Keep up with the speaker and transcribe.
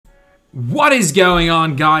What is going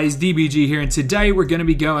on, guys? DBG here, and today we're going to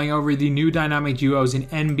be going over the new dynamic duos in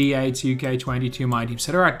NBA 2K22 MyTEAM.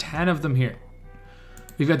 So there are 10 of them here.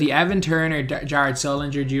 We've got the Evan Turner, Jared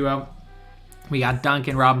Sullinger duo. We got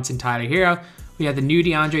Duncan Robinson, Tyler Hero. We have the new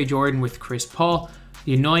DeAndre Jordan with Chris Paul.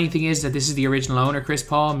 The annoying thing is that this is the original owner, Chris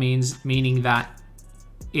Paul, meaning that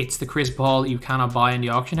it's the Chris Paul you cannot buy in the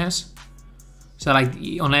auction house. So like,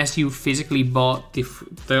 unless you physically bought the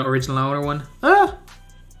original owner one.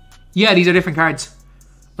 Yeah, these are different cards.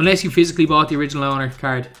 Unless you physically bought the original owner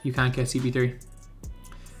card, you can't get CP3. We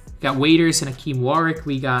got Waiters and Akeem Warwick.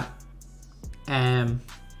 We got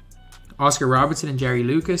Oscar Robertson and Jerry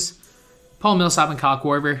Lucas. Paul Millsap and Kyle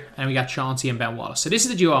Korver. And we got Chauncey and Ben Wallace. So this is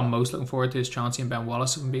the duo I'm most looking forward to, is Chauncey and Ben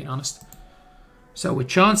Wallace, if I'm being honest. So with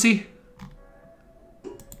Chauncey,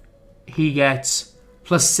 he gets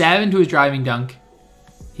 +7 to his driving dunk.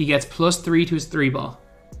 He gets +3 to his 3-ball.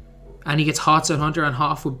 And he gets hot zone hunter on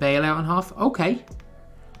half with bailout on half. Okay.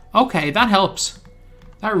 Okay, that helps.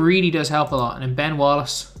 That really does help a lot. And then Ben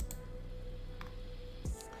Wallace.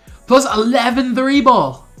 +11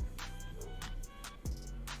 3-ball.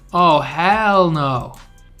 Oh, hell no.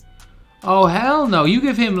 Oh, hell no. You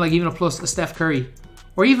give him like even a Steph Curry.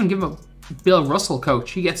 Or even give him a Bill Russell coach.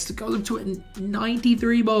 He gets to go up to a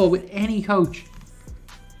 93 ball with any coach.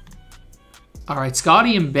 Alright,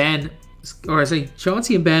 Scotty and Ben... Or I say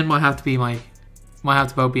Chauncey and Ben might have to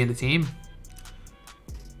both be in the team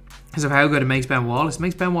because of how good it makes Ben Wallace. It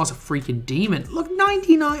makes Ben Wallace a freaking demon. Look,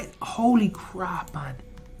 99. Holy crap, man.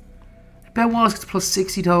 Ben Wallace gets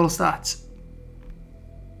 +60 total stats.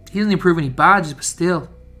 He doesn't improve any badges, but still.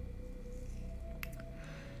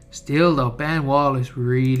 Still though, Ben Wallace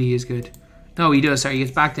really is good. No, he does. Sorry, he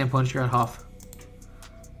gets back down puncher at half,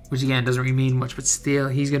 which again doesn't really mean much, but still,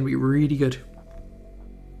 he's going to be really good.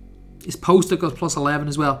 His post-up goes +11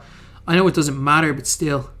 as well. I know it doesn't matter, but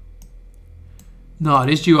still. No,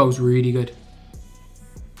 this duo is really good.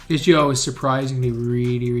 This duo is surprisingly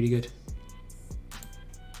really, really good.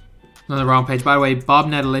 On the wrong page. By the way, Bob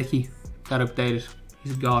Nedelicki got updated.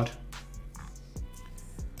 He's a god.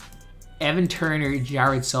 Evan Turner,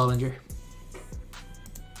 Jared Sullinger.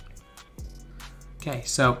 Okay,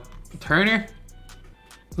 so Turner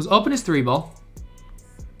was up in his 3-ball.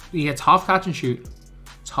 He gets half catch and shoot.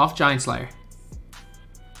 Half Giant Slayer.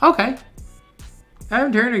 Okay.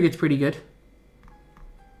 Evan Turner gets pretty good.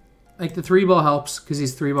 Like the 3-ball helps because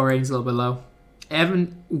his 3-ball rating's a little bit low.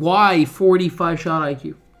 Evan, why 45 shot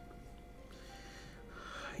IQ?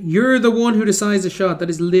 You're the one who decides the shot. That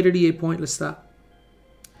is literally a pointless stat.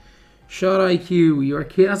 Shot IQ, you're a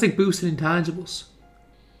kid. That's like boosting intangibles.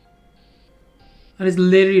 That is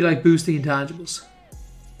literally like boosting intangibles.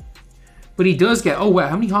 But he does get, oh wow,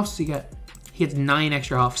 how many hops does he get? He gets 9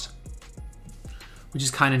 extra hops, which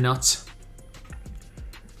is kind of nuts.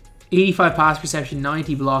 85 pass perception,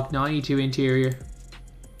 90 block, 92 interior,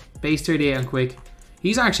 base 38 on quick.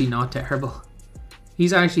 He's actually not terrible.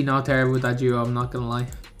 He's actually not terrible with that duo, I'm not gonna lie.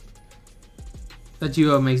 That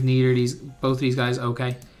duo makes both of these guys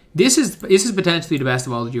okay. This is potentially the best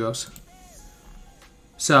of all the duos.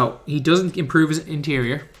 So he doesn't improve his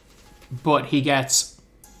interior, but he gets,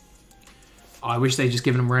 oh, I wish they'd just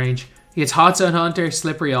given him range. He gets Hot Zone Hunter,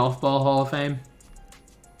 Slippery Off-Ball Hall of Fame.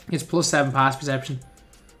 He gets +7 pass perception.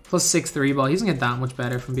 +6 3-ball. He doesn't get that much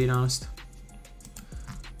better, if I'm being honest.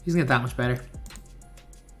 He doesn't get that much better.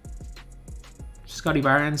 Scotty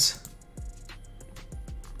Barnes.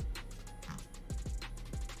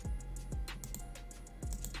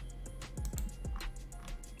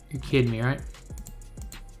 You're kidding me, right?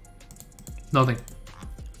 Nothing.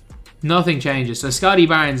 Nothing changes. So Scotty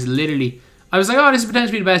Barnes literally... I was like, oh, this is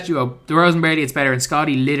potentially the best duo. DeRozan barely gets better, and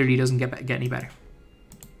Scotty literally doesn't get any better.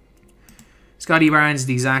 Scotty Barnes is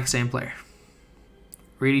the exact same player.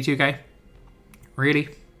 Really, 2K? Really?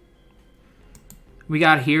 We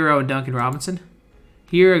got Hero and Duncan Robinson.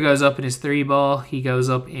 Hero goes up in his 3-ball. He goes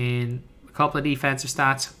up in a couple of defensive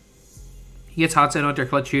stats. He gets Hot Zone Hunter,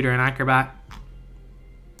 Clutch Shooter, and Acrobat.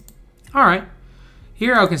 Alright.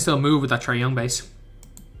 Hero can still move with that Trae Young base.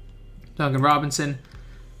 Duncan Robinson...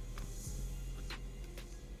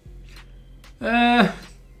 he kind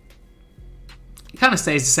of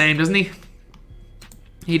stays the same, doesn't he?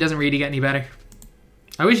 He doesn't really get any better.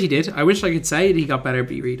 I wish he did. I wish I could say that he got better,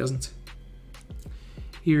 but he really doesn't.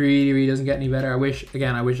 He really doesn't get any better. I wish I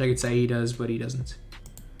could say he does, but he doesn't.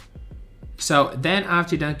 So then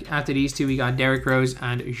after these two, we got Derrick Rose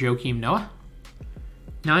and Joakim Noah.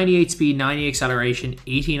 98 speed, 90 acceleration,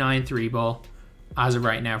 89 3-ball as of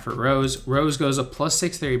right now for Rose. Rose goes up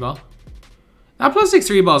 +6 3-ball. That +6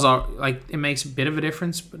 3-balls are like, it makes a bit of a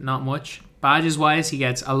difference, but not much. Badges wise, he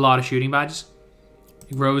gets a lot of shooting badges.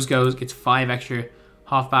 Rose gets 5 extra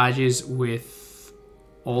half badges with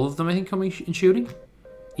all of them, I think, coming in shooting.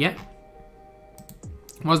 Yeah.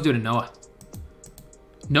 What's doing to Noah?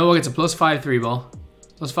 Noah gets a +5 3 ball,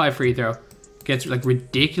 +5 free throw, gets like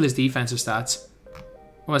ridiculous defensive stats.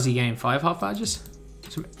 What was he getting? 5 half badges?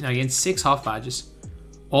 So, no, he gained 6 half badges.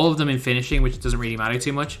 All of them in finishing, which doesn't really matter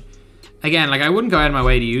too much. Again, like I wouldn't go out of my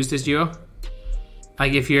way to use this duo.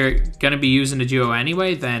 Like if you're going to be using the duo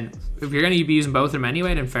anyway, then if you're going to be using both of them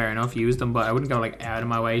anyway, then fair enough, use them. But I wouldn't go like out of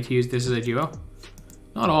my way to use this as a duo.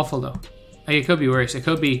 Not awful though. Like it could be worse. It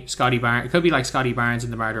could be Scotty Barnes. It could be like Scotty Barnes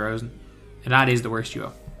and DeMar DeRozan. And that is the worst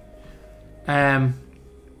duo.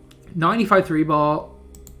 95 3 ball.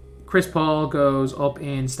 Chris Paul goes up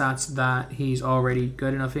in stats that he's already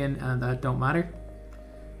good enough in and that don't matter.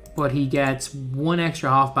 But he gets 1 extra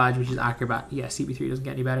half badge, which is Acrobat. Yeah, CP3 doesn't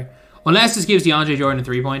get any better. Unless this gives DeAndre Jordan a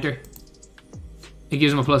 3-pointer. It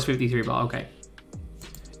gives him a +53 ball. Okay.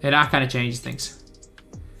 Yeah, that kind of changes things.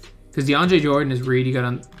 Because DeAndre Jordan is really good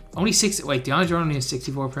on... Only 6... Wait, DeAndre Jordan only has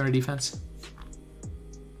 64 perimeter defense?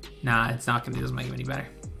 Nah, it's not going to... It doesn't make him any better.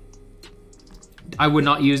 I would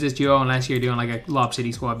not use this duo unless you're doing like a Lob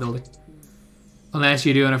City squad building. Unless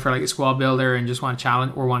you're doing it for like a squad builder and just want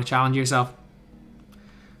to challenge yourself.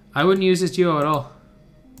 I wouldn't use this duo at all.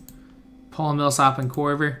 Paul Millsap and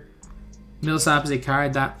Korver. Millsap is a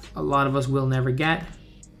card that a lot of us will never get.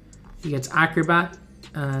 He gets Acrobat,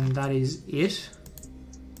 and that is it.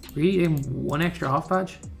 Really, 1 extra half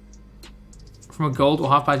badge? From a gold to a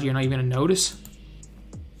half badge, you're not even going to notice.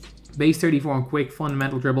 Base 34 and quick,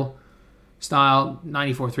 fundamental dribble. Style,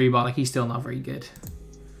 94 3 ball. Like, he's still not very good.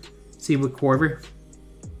 See with Korver.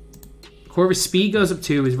 Korver's speed goes up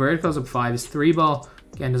 2, his vertical goes up 5, his 3 ball,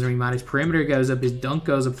 again, doesn't really matter. His perimeter goes up, his dunk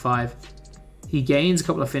goes up 5. He gains a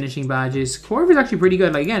couple of finishing badges. Korver's actually pretty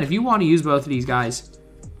good. Like, again, if you want to use both of these guys,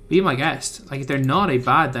 be my guest. Like, they're not a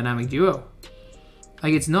bad dynamic duo.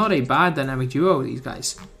 Like, it's not a bad dynamic duo, these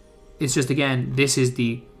guys. It's just, again, this is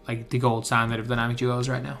the gold standard of dynamic duos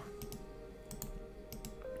right now.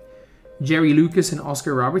 Jerry Lucas and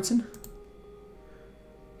Oscar Robertson.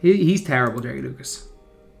 He's terrible, Jerry Lucas.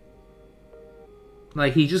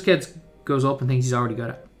 Like, he just goes up and thinks he's already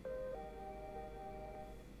good at.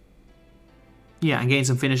 Yeah, and gain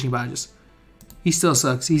some finishing badges. He still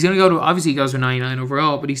sucks. He's going to go to... Obviously, he goes for 99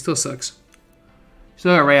 overall, but he still sucks.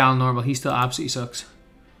 Still got Ray Allen normal. He still absolutely sucks.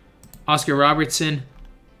 Oscar Robertson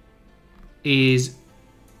goes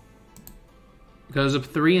up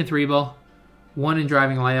 3 in 3 ball. 1 in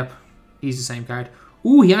driving layup. He's the same card.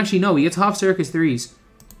 Ooh, he gets half circus 3s.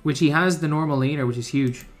 Which he has the normal leaner, which is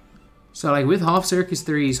huge. So, like, with half circus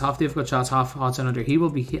 3s, half difficult shots, half hot and under, he will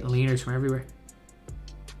be hitting leaners from everywhere.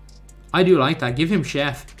 I do like that. Give him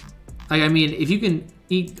Chef. Like, I mean, if you can...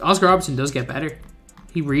 Oscar Robertson does get better.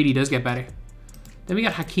 He really does get better. Then we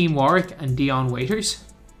got Hakeem Warwick and Dion Waiters.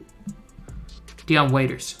 Dion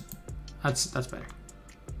Waiters. That's better.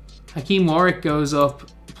 Hakeem Warwick goes up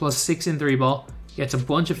 +6 in 3 ball. Gets a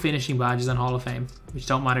bunch of finishing badges on Hall of Fame, which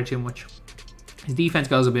don't matter too much. His defense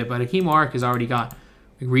goes a bit, but Hakeem Warwick has already got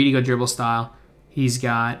a really good dribble style. He's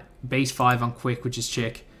got base 5 on quick, which is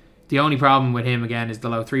chick. The only problem with him, again, is the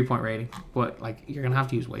low 3-point rating. But, like, you're going to have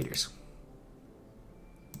to use Waiters.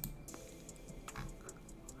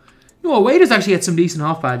 No, Waiters actually had some decent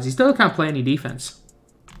half badges. He still can't play any defense.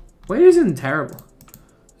 Waiters isn't terrible.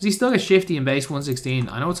 Because he still gets shifty in base 116.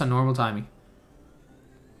 I know it's on normal timing.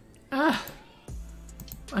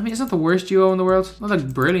 I mean, it's not the worst duo in the world. Not a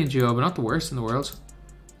brilliant duo, but not the worst in the world.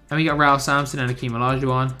 And we got Ralph Sampson and Hakeem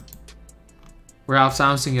Olajuwon. Ralph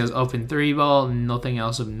Sampson goes up in 3 ball, nothing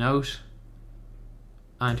else of note.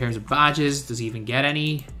 And in terms of badges, does he even get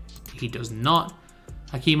any? He does not.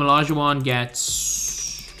 Hakeem Olajuwon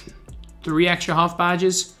gets 3 extra half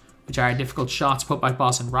badges, which are difficult shots put by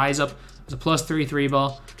boss and rise up. There's a +3 3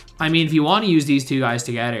 ball. I mean, if you want to use these two guys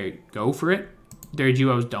together, go for it. Their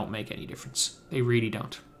duos don't make any difference. They really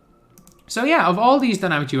don't. So yeah, of all these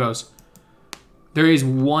dynamic duos, there is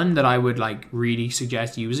one that I would like really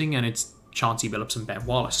suggest using, and it's Chauncey Billups and Ben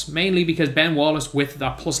Wallace. Mainly because Ben Wallace with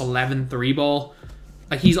that +11 3 ball,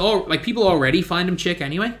 like people already find him chick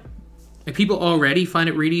anyway. Like people already find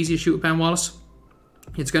it really easy to shoot with Ben Wallace.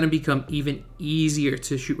 It's going to become even easier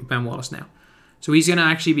to shoot with Ben Wallace now. So he's going to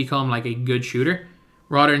actually become like a good shooter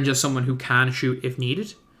rather than just someone who can shoot if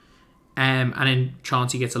needed. And then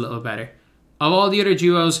Chauncey gets a little better. Of all the other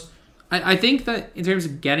duos, I think that in terms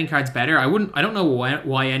of getting cards better, I don't know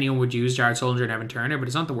why anyone would use Jared Sullinger and Evan Turner, but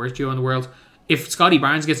it's not the worst duo in the world. If Scotty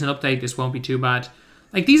Barnes gets an update, this won't be too bad.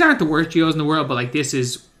 Like, these aren't the worst duos in the world, but like this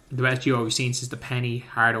is the best duo we've seen since the Penny,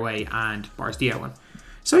 Hardaway, and Boris Diaw one.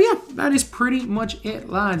 So yeah, that is pretty much it,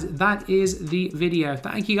 lads. That is the video.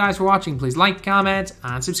 Thank you guys for watching. Please like, comment,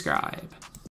 and subscribe.